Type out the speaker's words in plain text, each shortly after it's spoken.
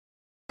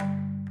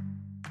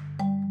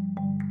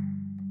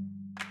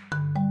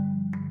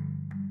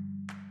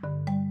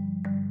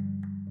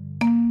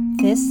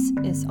This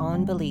is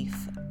On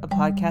Belief, a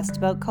podcast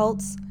about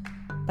cults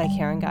by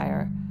Karen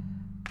Geyer.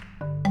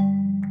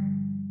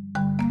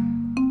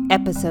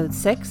 Episode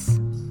 6,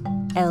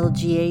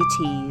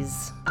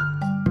 LGATs,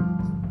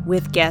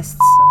 with guests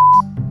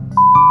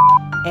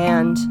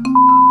and...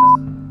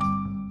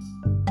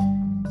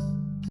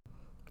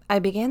 I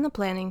began the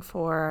planning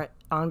for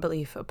On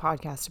Belief, a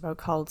podcast about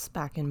cults,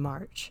 back in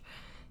March.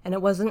 And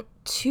it wasn't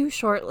too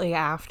shortly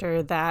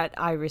after that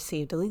I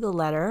received a legal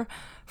letter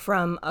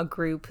from a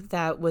group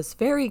that was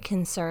very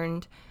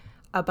concerned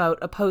about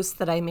a post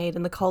that I made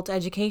in the cult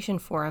education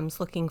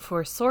forums looking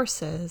for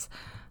sources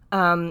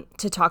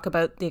to talk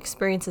about the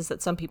experiences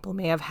that some people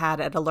may have had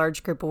at a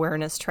large group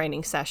awareness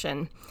training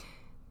session.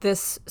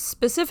 This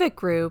specific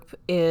group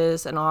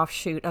is an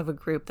offshoot of a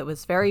group that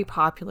was very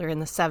popular in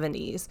the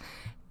 70s.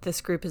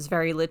 This group is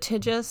very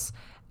litigious.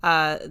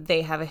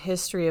 They have a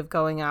history of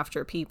going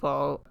after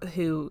people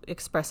who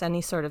express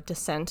any sort of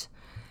dissent,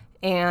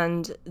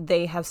 and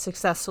they have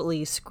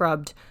successfully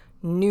scrubbed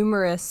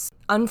numerous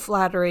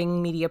unflattering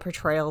media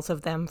portrayals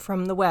of them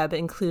from the web,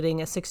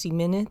 including a 60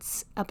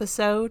 Minutes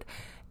episode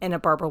and a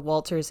Barbara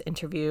Walters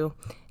interview,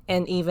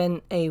 and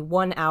even a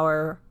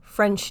 1-hour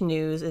French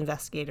news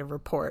investigative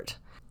report.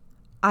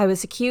 I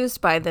was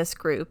accused by this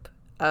group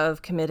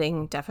of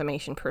committing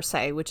defamation per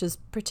se, which is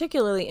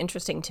particularly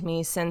interesting to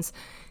me since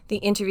the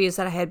interviews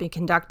that I had been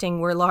conducting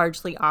were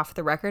largely off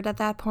the record at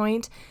that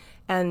point,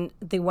 and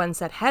the ones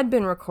that had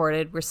been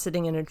recorded were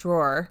sitting in a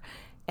drawer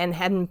and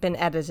hadn't been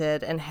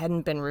edited and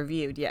hadn't been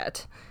reviewed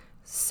yet.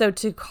 So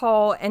to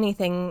call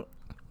anything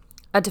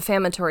a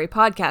defamatory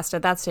podcast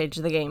at that stage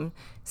of the game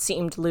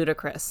seemed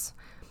ludicrous.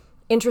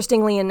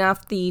 Interestingly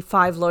enough, the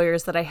 5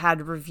 lawyers that I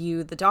had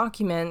review the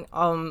document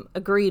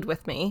agreed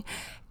with me,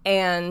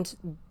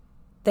 and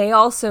they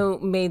also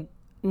made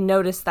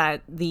notice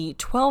that the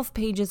 12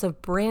 pages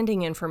of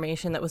branding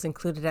information that was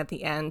included at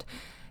the end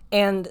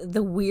and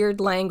the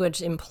weird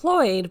language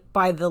employed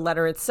by the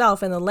letter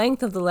itself and the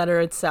length of the letter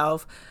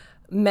itself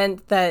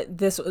meant that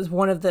this was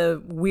one of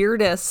the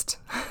weirdest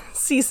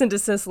cease and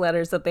desist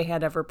letters that they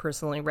had ever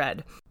personally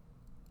read.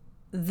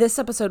 This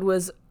episode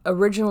was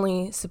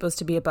originally supposed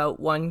to be about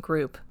one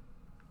group,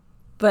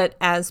 but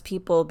as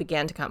people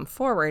began to come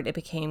forward, it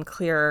became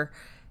clearer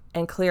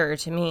and clearer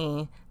to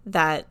me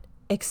that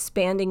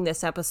expanding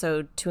this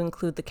episode to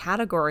include the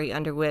category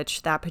under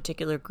which that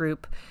particular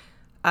group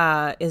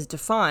is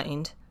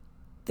defined,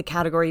 the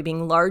category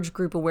being large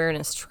group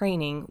awareness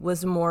training,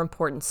 was a more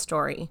important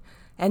story.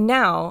 And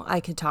now I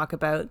could talk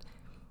about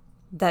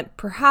that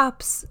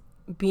perhaps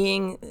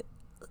being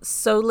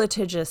so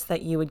litigious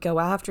that you would go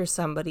after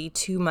somebody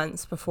 2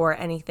 months before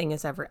anything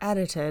is ever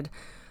edited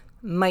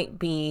might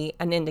be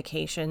an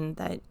indication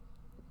that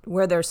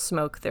where there's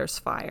smoke, there's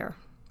fire.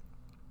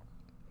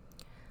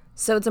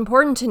 So it's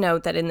important to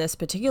note that in this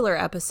particular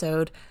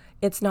episode,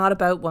 it's not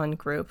about one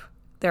group.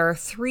 There are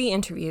 3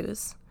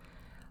 interviews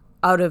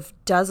out of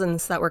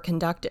dozens that were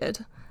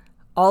conducted.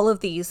 All of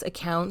these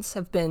accounts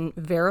have been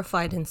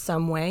verified in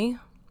some way,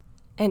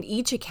 and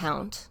each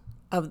account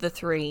of the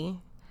 3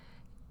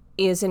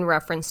 is in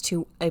reference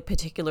to a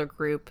particular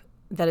group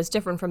that is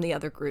different from the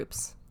other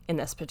groups in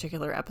this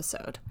particular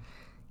episode.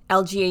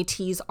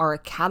 LGATs are a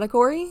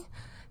category.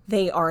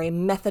 They are a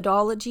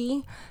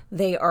methodology,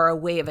 they are a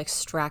way of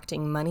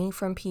extracting money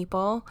from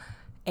people,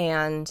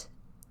 and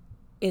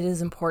it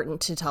is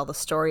important to tell the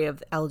story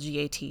of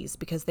LGATs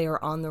because they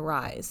are on the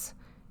rise.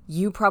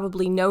 You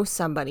probably know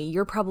somebody,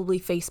 you're probably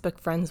Facebook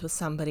friends with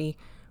somebody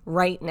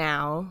right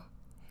now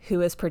who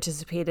has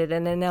participated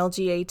in an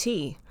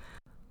LGAT.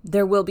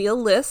 There will be a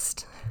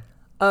list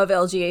of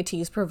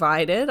LGATs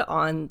provided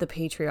on the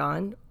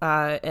Patreon,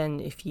 and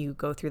if you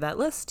go through that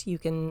list, you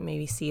can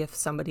maybe see if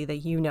somebody that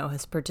you know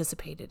has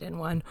participated in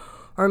one,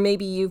 or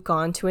maybe you've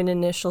gone to an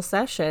initial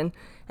session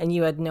and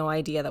you had no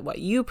idea that what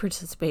you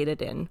participated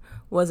in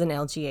was an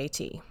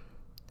LGAT.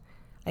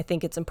 I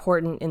think it's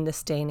important in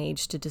this day and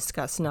age to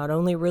discuss not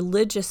only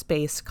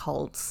religious-based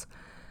cults,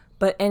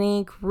 but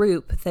any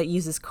group that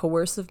uses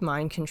coercive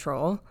mind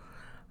control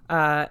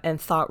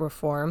and thought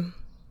reform,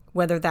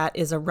 whether that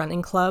is a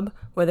running club,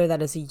 whether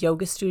that is a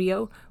yoga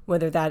studio,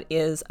 whether that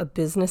is a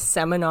business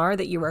seminar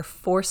that you are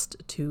forced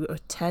to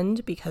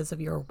attend because of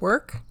your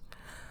work.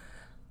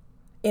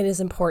 It is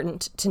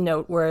important to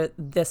note where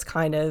this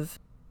kind of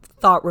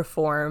thought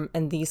reform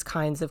and these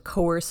kinds of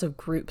coercive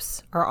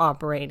groups are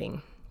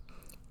operating.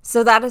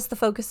 So that is the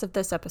focus of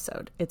this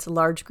episode. It's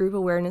large group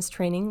awareness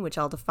training, which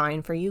I'll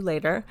define for you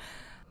later.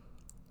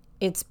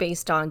 It's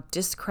based on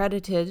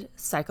discredited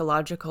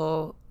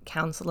psychological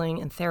counseling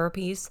and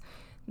therapies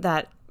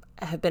that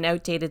have been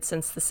outdated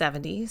since the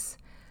 70s.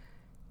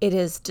 It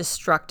is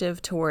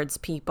destructive towards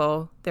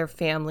people, their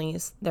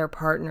families, their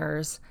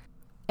partners,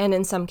 and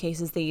in some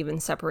cases they even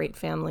separate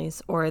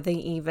families, or they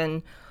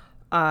even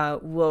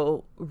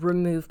will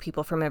remove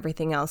people from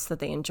everything else that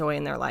they enjoy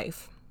in their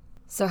life.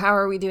 So how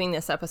are we doing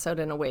this episode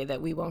in a way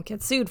that we won't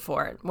get sued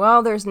for it?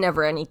 Well, there's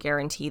never any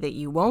guarantee that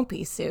you won't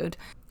be sued,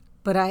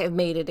 but I have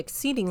made it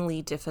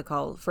exceedingly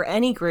difficult for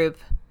any group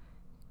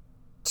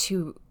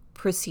to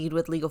proceed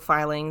with legal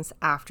filings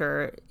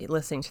after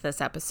listening to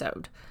this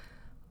episode.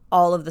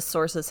 All of the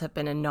sources have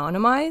been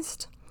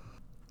anonymized,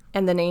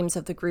 and the names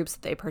of the groups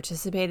that they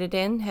participated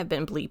in have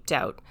been bleeped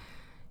out.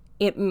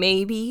 It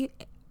may be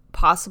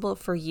possible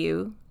for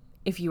you,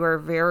 if you are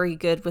very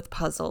good with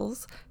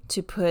puzzles,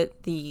 to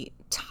put the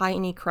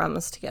tiny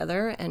crumbs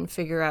together and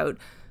figure out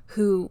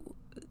who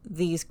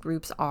these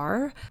groups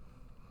are.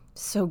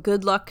 So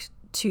good luck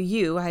to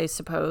you, I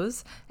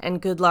suppose,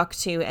 and good luck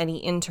to any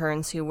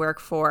interns who work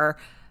for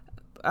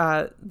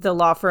the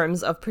law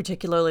firms of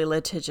particularly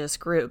litigious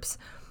groups.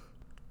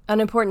 An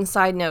important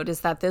side note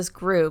is that this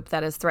group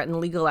that has threatened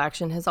legal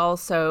action has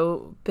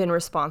also been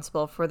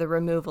responsible for the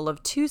removal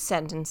of 2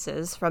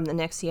 sentences from the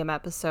NXIVM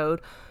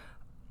episode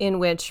in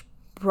which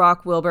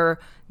Brock Wilbur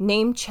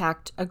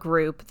name-checked a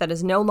group that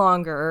is no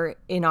longer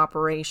in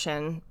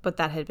operation, but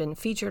that had been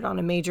featured on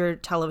a major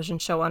television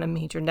show on a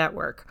major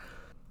network.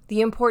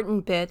 The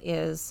important bit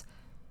is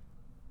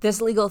this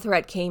legal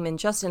threat came in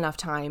just enough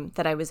time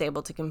that I was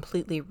able to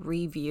completely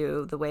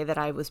review the way that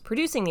I was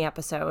producing the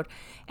episode,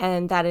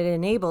 and that it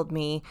enabled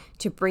me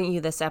to bring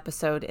you this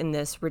episode in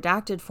this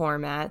redacted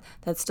format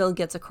that still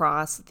gets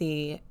across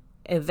the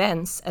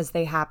events as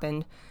they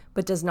happened,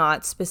 but does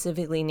not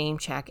specifically name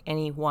check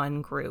any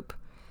one group.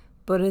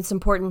 But it's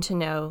important to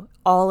know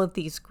all of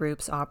these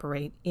groups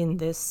operate in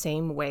this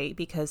same way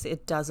because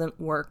it doesn't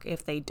work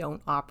if they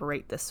don't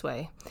operate this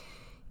way.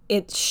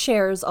 It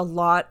shares a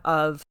lot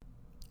of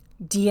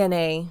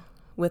DNA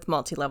with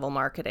multi-level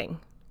marketing.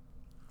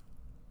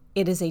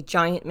 It is a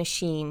giant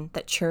machine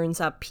that churns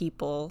up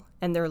people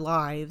and their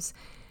lives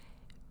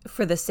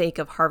for the sake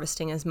of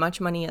harvesting as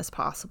much money as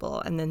possible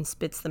and then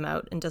spits them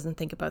out and doesn't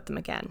think about them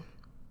again.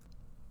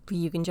 But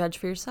you can judge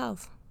for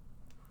yourself.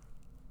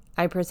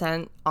 I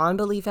present On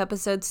Belief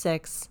Episode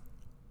 6,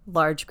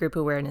 Large Group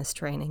Awareness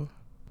Training.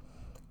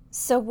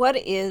 So what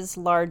is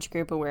large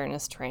group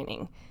awareness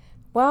training?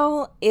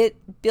 Well,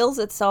 it bills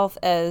itself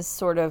as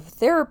sort of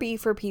therapy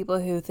for people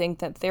who think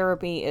that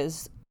therapy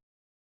is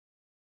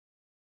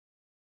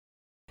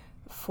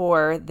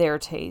for their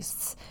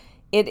tastes.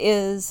 It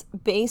is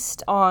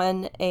based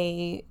on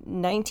a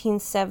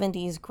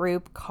 1970s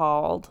group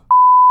called,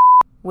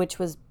 which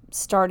was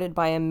started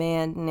by a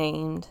man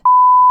named,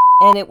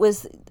 and it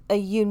was a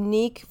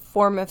unique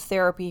form of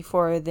therapy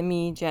for the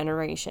me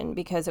generation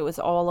because it was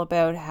all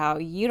about how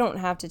you don't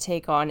have to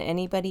take on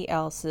anybody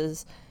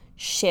else's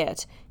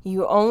shit.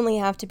 You only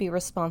have to be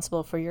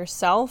responsible for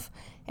yourself,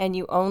 and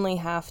you only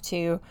have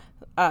to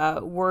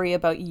worry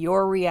about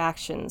your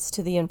reactions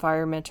to the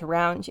environment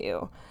around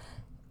you.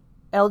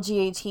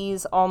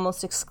 LGATs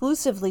almost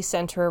exclusively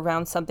center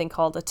around something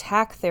called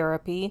attack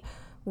therapy,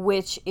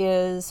 which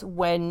is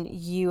when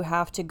you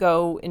have to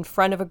go in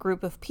front of a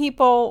group of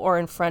people or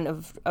in front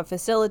of a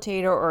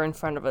facilitator or in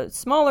front of a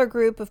smaller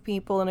group of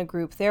people in a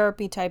group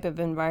therapy type of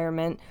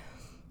environment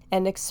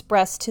and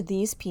express to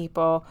these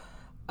people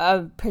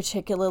a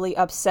particularly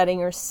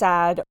upsetting or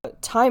sad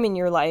time in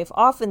your life.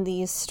 Often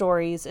these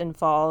stories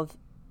involve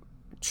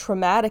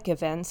traumatic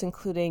events,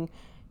 including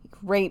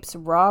rapes,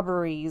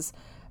 robberies,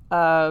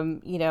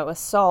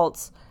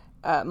 assaults,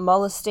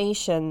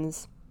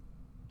 molestations.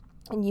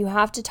 And you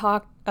have to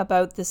talk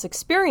about this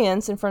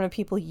experience in front of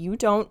people you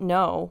don't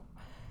know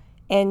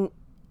and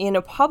in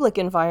a public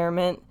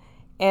environment,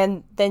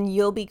 and then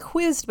you'll be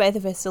quizzed by the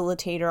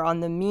facilitator on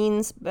the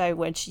means by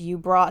which you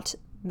brought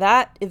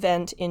that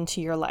event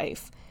into your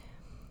life.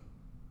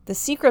 The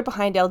secret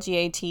behind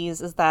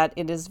LGATs is that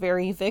it is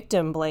very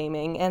victim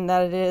blaming and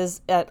that it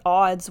is at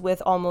odds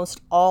with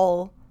almost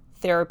all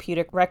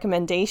therapeutic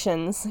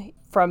recommendations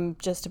from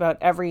just about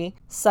every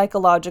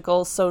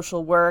psychological,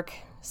 social work,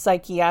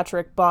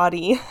 psychiatric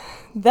body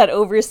that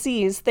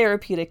oversees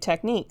therapeutic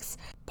techniques.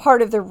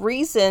 Part of the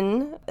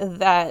reason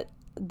that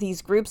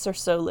these groups are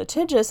so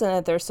litigious and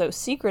that they're so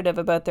secretive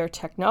about their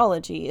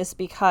technology is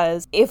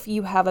because if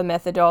you have a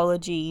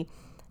methodology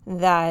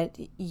that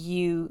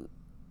you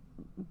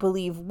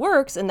believe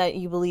works and that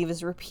you believe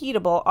is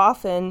repeatable,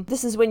 often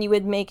this is when you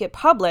would make it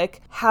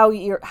public how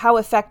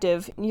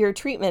effective your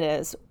treatment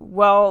is.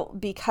 Well,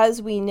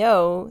 because we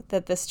know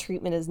that this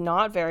treatment is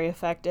not very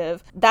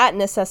effective, that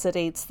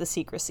necessitates the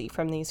secrecy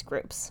from these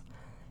groups.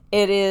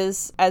 It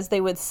is, as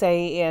they would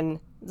say in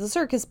the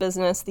circus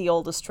business, the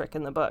oldest trick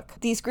in the book.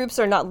 These groups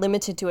are not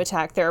limited to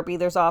attack therapy.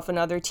 There's often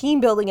other team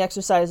building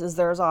exercises.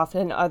 There's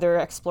often other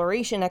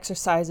exploration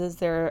exercises.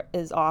 There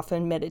is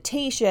often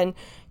meditation.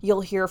 You'll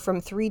hear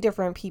from 3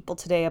 different people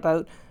today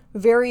about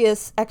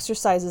various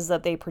exercises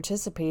that they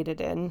participated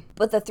in,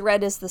 but the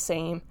thread is the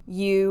same.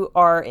 You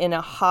are in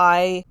a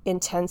high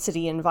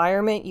intensity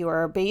environment. You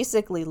are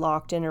basically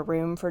locked in a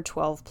room for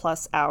 12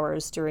 plus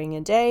hours during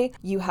a day.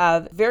 You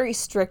have very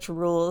strict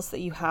rules that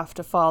you have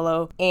to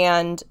follow,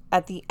 and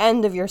at the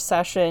end of your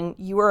session,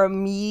 you are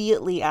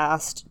immediately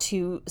asked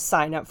to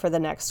sign up for the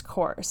next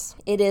course.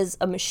 It is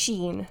a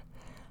machine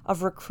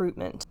of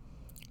recruitment.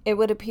 It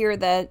would appear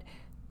that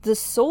the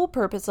sole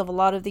purpose of a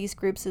lot of these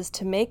groups is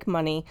to make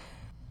money.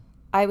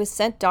 I was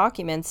sent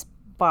documents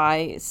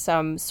by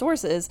some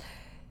sources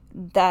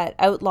that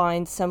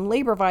outlined some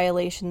labor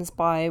violations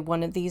by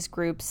one of these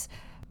groups,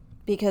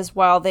 because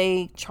while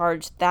they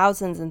charge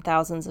thousands and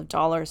thousands of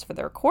dollars for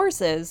their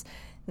courses,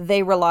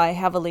 they rely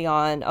heavily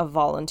on a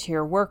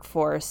volunteer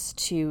workforce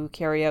to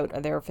carry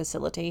out their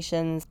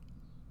facilitations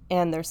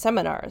and their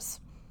seminars.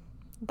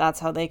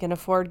 That's how they can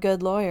afford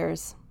good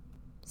lawyers.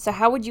 So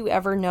how would you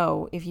ever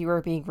know if you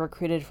were being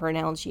recruited for an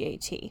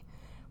LGAT?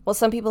 Well,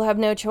 some people have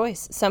no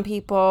choice. Some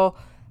people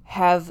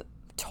have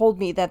told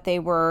me that they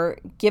were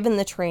given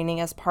the training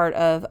as part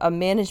of a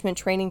management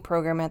training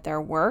program at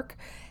their work.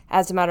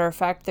 As a matter of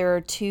fact, there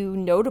are two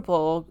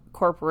notable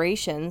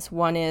corporations.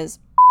 One is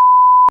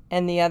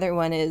and the other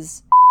one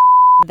is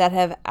that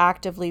have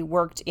actively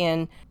worked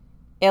in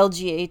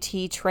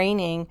LGAT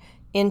training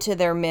into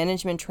their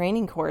management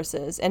training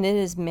courses, and it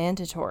is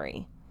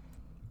mandatory.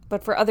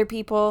 But for other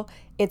people,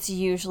 it's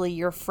usually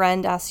your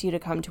friend asks you to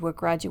come to a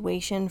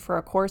graduation for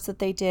a course that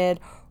they did,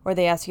 or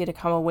they ask you to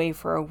come away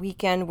for a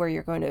weekend where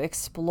you're going to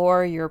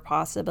explore your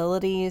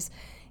possibilities.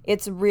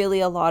 It's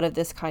really a lot of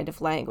this kind of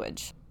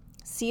language.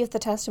 See if the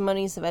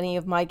testimonies of any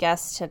of my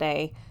guests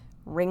today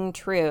ring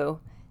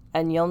true,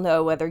 and you'll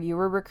know whether you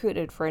were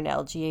recruited for an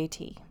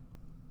LGAT.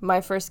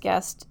 My first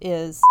guest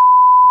is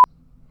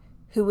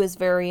who was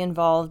very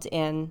involved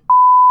in.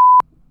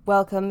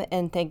 Welcome,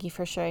 and thank you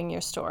for sharing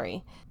your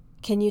story.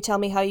 Can you tell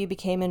me how you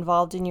became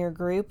involved in your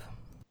group?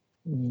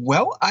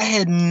 Well, I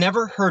had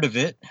never heard of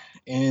it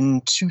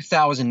in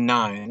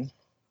 2009,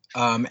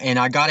 and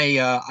I got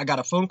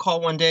a phone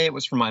call one day. It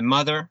was from my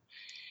mother,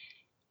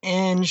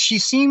 and she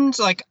seemed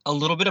like a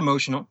little bit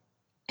emotional,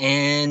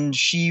 and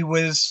she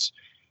was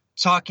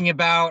talking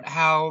about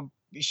how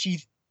she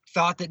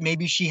thought that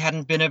maybe she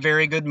hadn't been a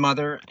very good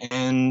mother,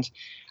 and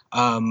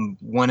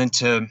wanted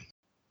to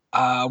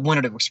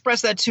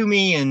express that to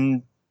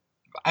me,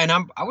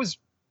 I was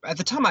at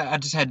the time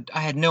I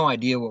had no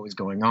idea what was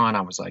going on.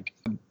 I was like,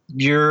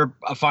 "You're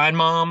a fine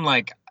mom,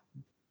 like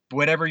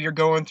whatever you're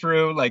going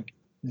through, like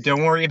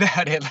don't worry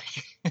about it,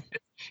 like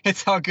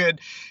it's all good."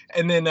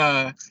 And then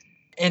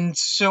and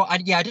so I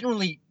didn't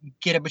really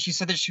get it, but she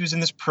said that she was in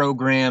this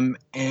program,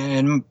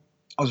 and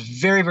I was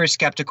very, very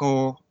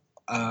skeptical.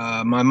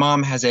 My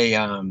mom has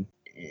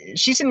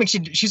she seemed like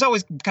she's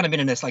always kind of been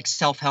in this like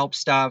self-help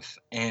stuff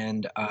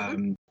and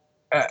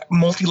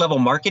multi-level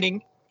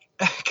marketing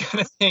kind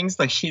of things.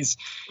 Like she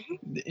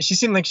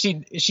seemed like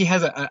she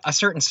has a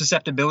certain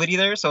susceptibility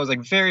there. So I was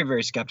like very,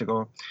 very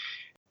skeptical.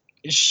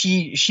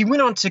 She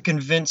went on to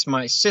convince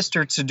my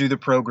sister to do the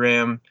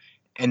program,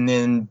 and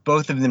then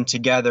both of them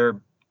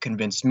together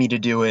convinced me to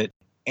do it.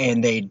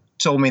 And they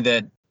told me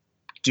that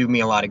do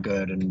me a lot of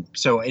good, and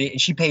so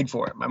she paid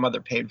for it. My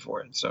mother paid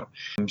for it, so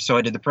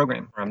I did the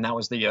program. That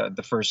was the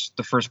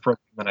first program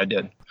that I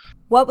did.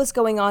 What was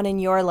going on in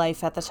your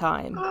life at the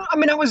time? I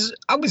mean, I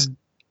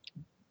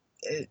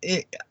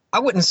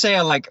wouldn't say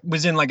I like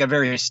was in like a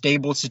very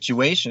stable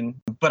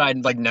situation, but I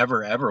like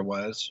never ever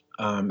was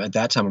at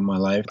that time of my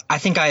life. I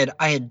think I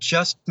had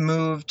just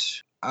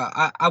moved.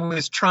 I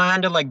was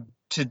trying to like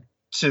to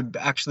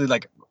actually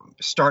like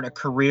start a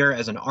career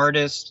as an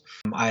artist.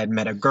 I had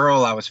met a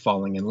girl. I was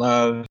falling in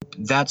love.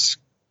 That's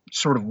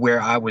sort of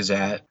where I was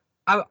at.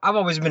 I've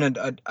always been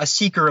a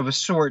seeker of a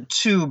sort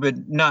too,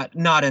 but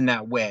not in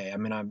that way. I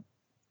mean,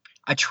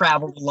 I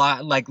traveled a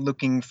lot, like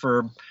looking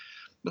for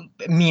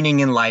meaning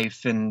in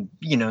life and,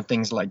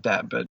 things like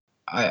that. But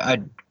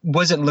I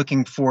wasn't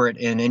looking for it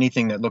in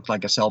anything that looked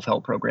like a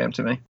self-help program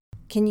to me.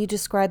 Can you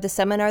describe the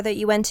seminar that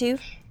you went to?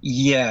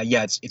 Yeah.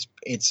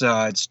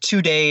 It's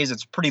 2 days.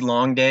 It's pretty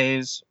long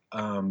days.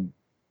 I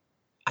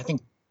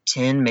think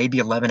 10, maybe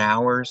 11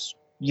 hours,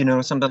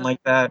 something like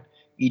that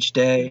each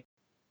day.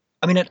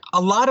 I mean,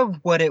 a lot of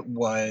what it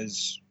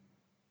was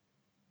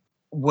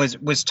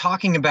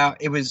talking about,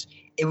 it was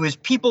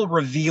people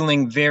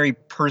revealing very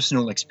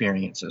personal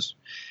experiences.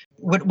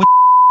 What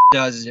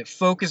does is it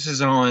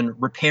focuses on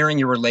repairing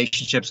your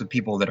relationships with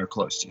people that are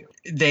close to you.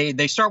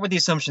 They start with the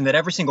assumption that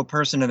every single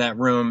person in that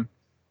room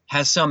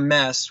has some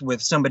mess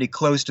with somebody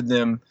close to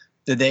them,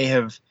 that they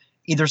have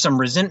either some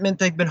resentment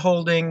they've been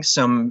holding,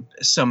 some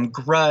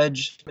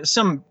grudge,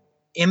 some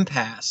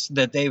impasse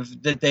that they've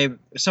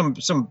some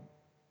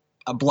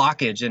a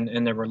blockage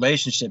in their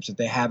relationships that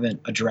they haven't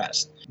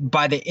addressed.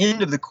 By the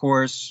end of the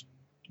course,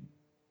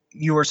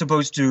 you are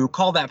supposed to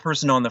call that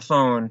person on the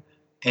phone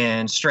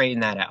and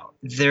straighten that out.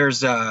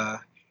 There's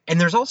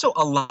also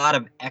a lot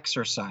of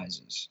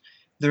exercises.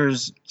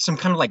 There's some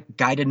kind of like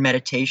guided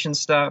meditation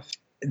stuff.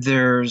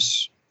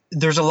 There's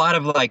a lot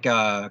of like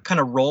kind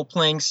of role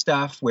playing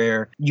stuff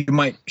where you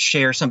might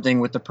share something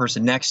with the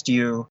person next to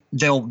you.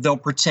 They'll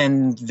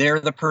pretend they're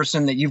the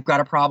person that you've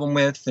got a problem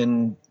with,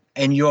 and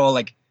you all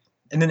like,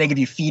 and then they give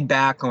you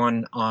feedback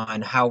on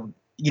how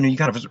you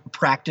kind of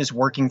practice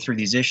working through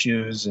these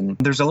issues. And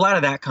there's a lot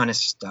of that kind of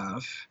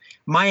stuff.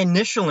 My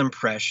initial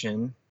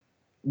impression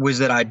was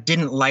that I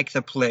didn't like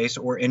the place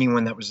or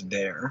anyone that was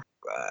there,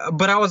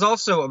 but I was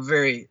also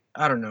I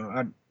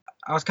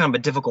was kind of a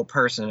difficult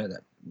person,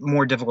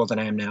 more difficult than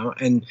I am now.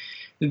 And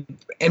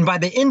by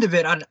the end of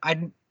it,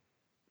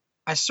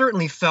 I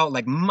certainly felt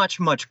like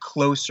much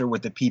closer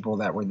with the people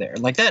that were there.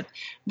 Like that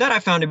I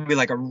found to be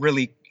like a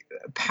really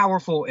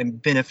powerful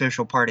and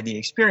beneficial part of the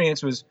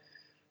experience was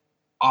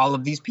all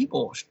of these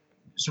people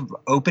sort of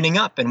opening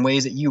up in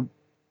ways that you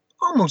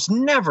almost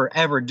never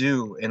ever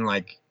do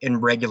in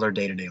regular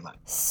day-to-day life.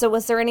 So,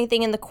 was there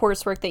anything in the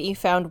coursework that you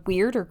found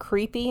weird or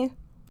creepy?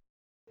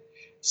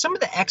 Some of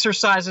the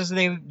exercises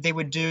they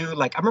would do,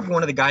 like I remember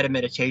one of the guided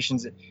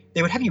meditations,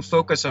 they would have you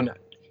focus on,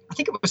 I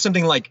think it was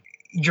something like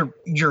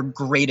your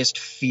greatest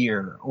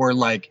fear or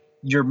like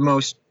your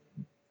most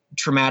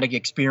traumatic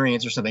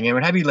experience or something. And it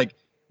would have you like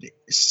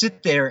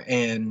sit there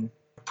and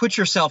put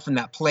yourself in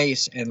that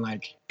place and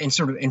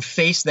and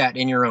face that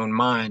in your own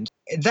mind.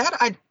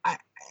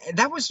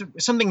 That was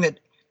something that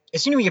it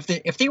seemed to me,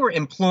 if they were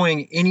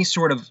employing any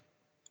sort of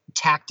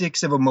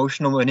tactics of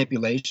emotional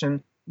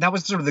manipulation, that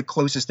was sort of the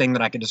closest thing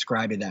that I could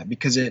describe to that,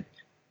 because it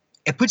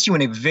puts you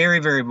in a very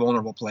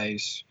vulnerable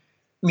place.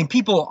 I mean,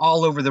 people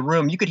all over the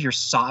room, you could hear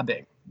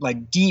sobbing,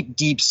 like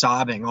deep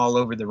sobbing all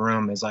over the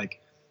room as like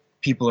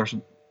people are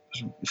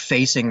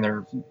facing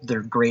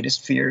their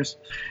greatest fears.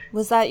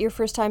 Was that your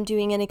first time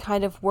doing any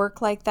kind of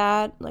work like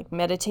that, like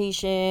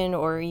meditation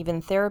or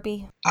even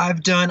therapy?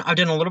 I've done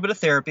a little bit of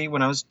therapy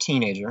when I was a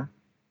teenager,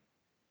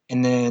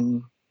 and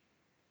then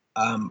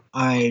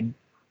I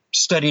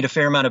studied a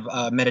fair amount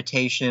of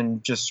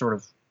meditation just sort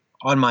of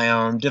on my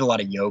own. Did a lot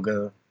of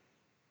yoga,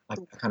 like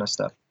that kind of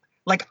stuff.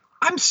 Like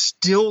I'm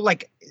still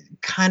like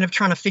kind of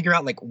trying to figure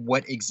out like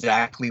what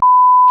exactly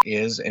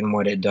is and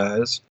what it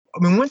does. I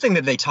mean, one thing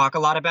that they talk a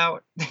lot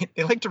about,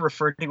 they like to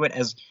refer to it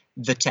as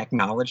the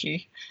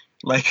technology,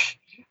 like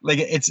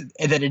it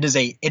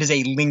is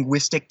a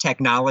linguistic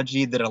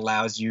technology that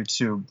allows you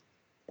to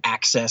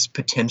access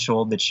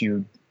potential that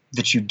you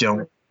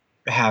don't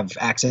have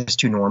access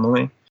to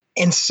normally.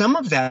 And some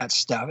of that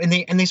stuff, and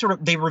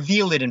they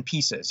reveal it in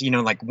pieces,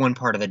 like one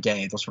part of the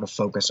day, they'll sort of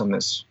focus on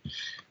this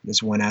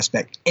one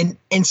aspect.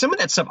 And some of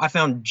that stuff I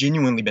found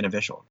genuinely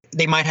beneficial.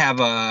 They might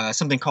have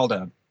something called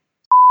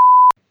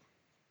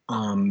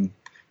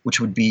which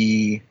would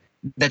be,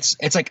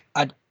 it's like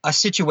a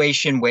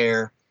situation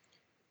where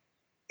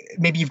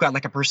maybe you've got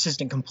like a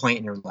persistent complaint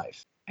in your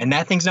life and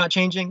that thing's not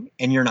changing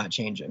and you're not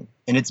changing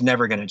and it's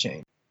never going to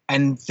change.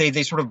 And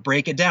they sort of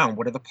break it down.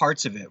 What are the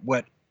parts of it?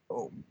 What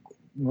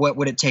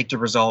would it take to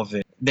resolve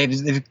it?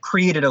 They've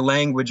created a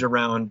language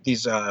around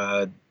these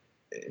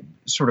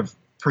sort of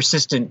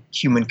persistent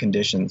human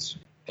conditions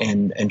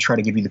and try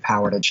to give you the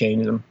power to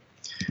change them,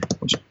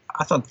 which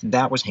I thought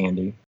that was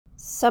handy.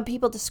 Some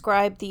people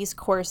describe these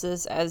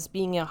courses as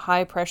being a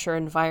high-pressure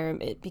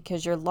environment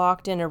because you're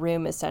locked in a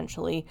room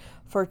essentially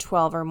for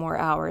 12 or more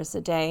hours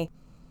a day.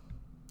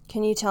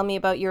 Can you tell me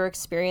about your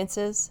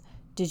experiences?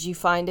 Did you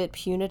find it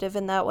punitive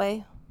in that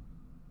way?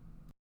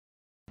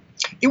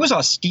 It was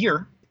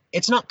austere.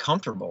 It's not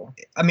comfortable.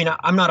 I mean,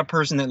 I'm not a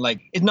person that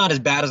it's not as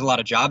bad as a lot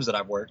of jobs that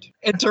I've worked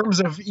in terms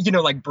of,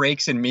 like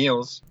breaks and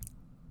meals.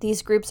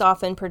 These groups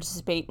often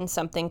participate in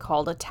something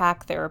called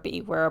attack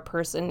therapy, where a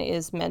person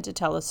is meant to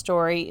tell a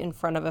story in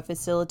front of a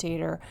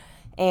facilitator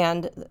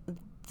and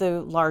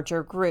the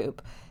larger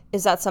group.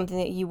 Is that something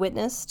that you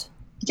witnessed?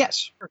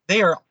 Yes.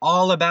 They are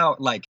all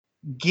about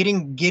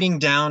getting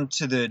down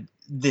to the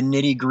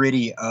nitty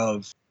gritty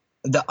of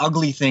the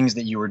ugly things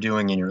that you were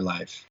doing in your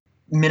life,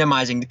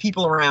 minimizing the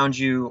people around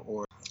you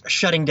or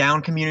shutting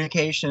down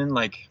communication,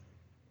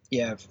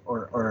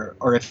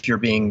 or if you're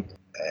being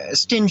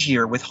stingy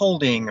or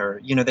withholding, or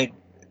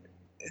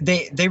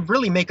they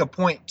really make a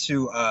point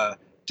to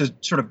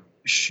sort of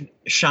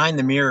shine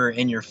the mirror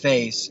in your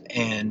face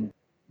and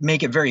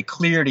make it very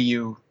clear to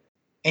you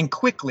and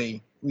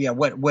quickly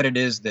what it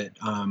is that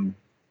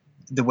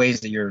the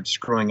ways that you're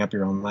screwing up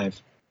your own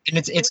life. And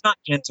it's not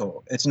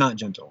gentle.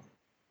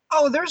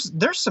 Oh,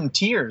 there's some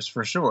tears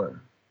for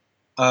sure.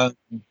 I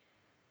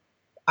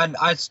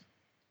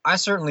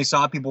certainly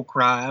saw people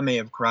cry. I may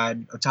have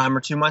cried a time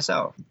or two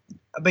myself.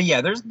 But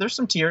yeah, there's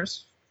some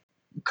tears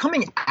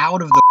coming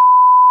out of the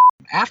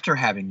after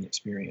having the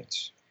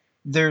experience.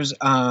 There's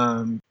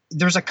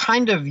a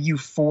kind of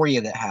euphoria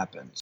that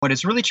happens. What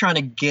it's really trying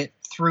to get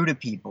through to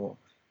people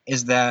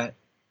is that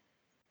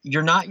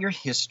you're not your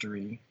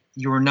history,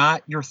 you're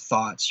not your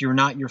thoughts, you're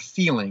not your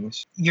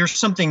feelings. You're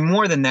something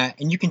more than that,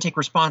 and you can take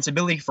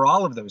responsibility for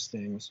all of those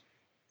things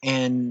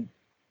and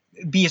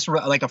be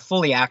a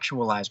fully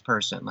actualized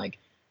person. Like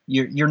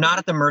you're not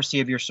at the mercy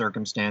of your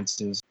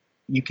circumstances.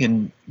 You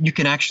can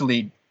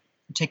actually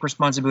take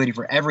responsibility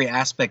for every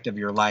aspect of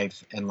your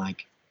life and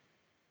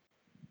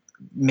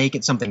make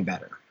it something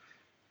better.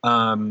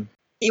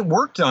 It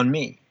worked on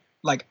me.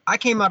 I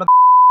came out of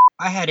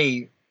I had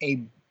a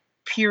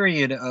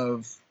period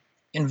of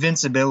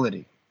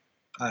invincibility.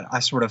 I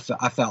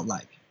felt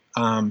like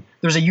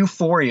there's a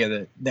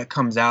euphoria that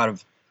comes out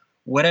of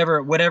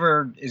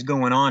whatever is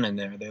going on in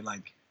there. They're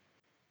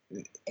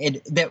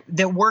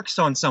that works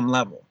on some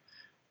level.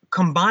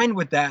 Combined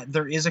with that,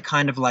 there is a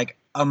kind of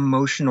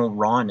emotional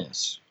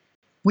rawness,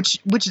 which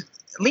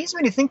leads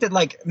me to think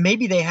that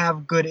maybe they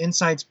have good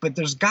insights, but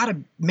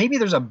maybe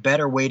there's a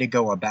better way to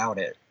go about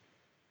it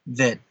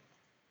that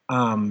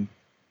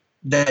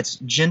that's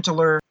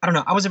gentler. I don't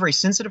know. I was a very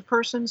sensitive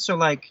person, so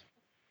like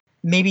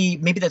maybe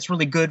that's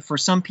really good for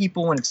some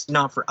people and it's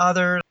not for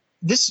others.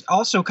 This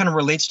also kind of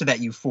relates to that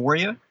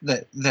euphoria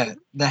that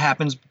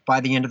happens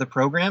by the end of the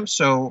program.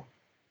 So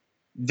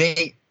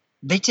they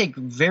take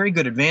very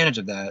good advantage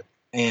of that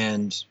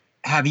and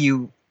have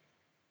you,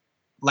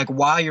 like,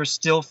 while you're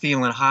still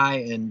feeling high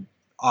and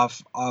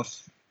off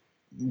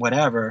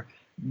whatever,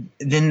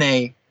 then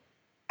they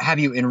have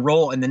you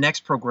enroll in the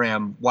next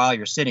program while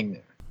you're sitting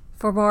there.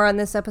 For more on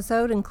this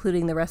episode,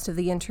 including the rest of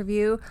the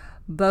interview,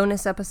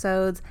 bonus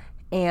episodes,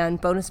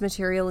 and bonus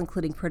material,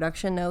 including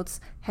production notes,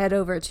 head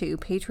over to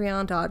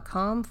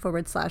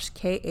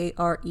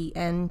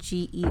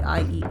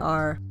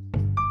patreon.com/KARENGEIER.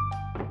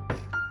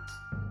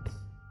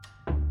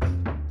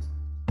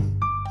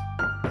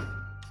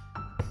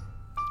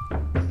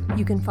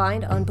 You can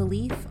find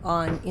Unbelief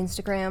on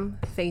Instagram,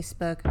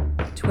 Facebook,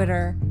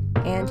 Twitter,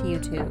 and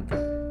YouTube.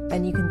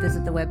 And you can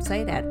visit the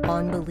website at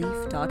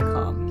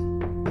onbelief.com.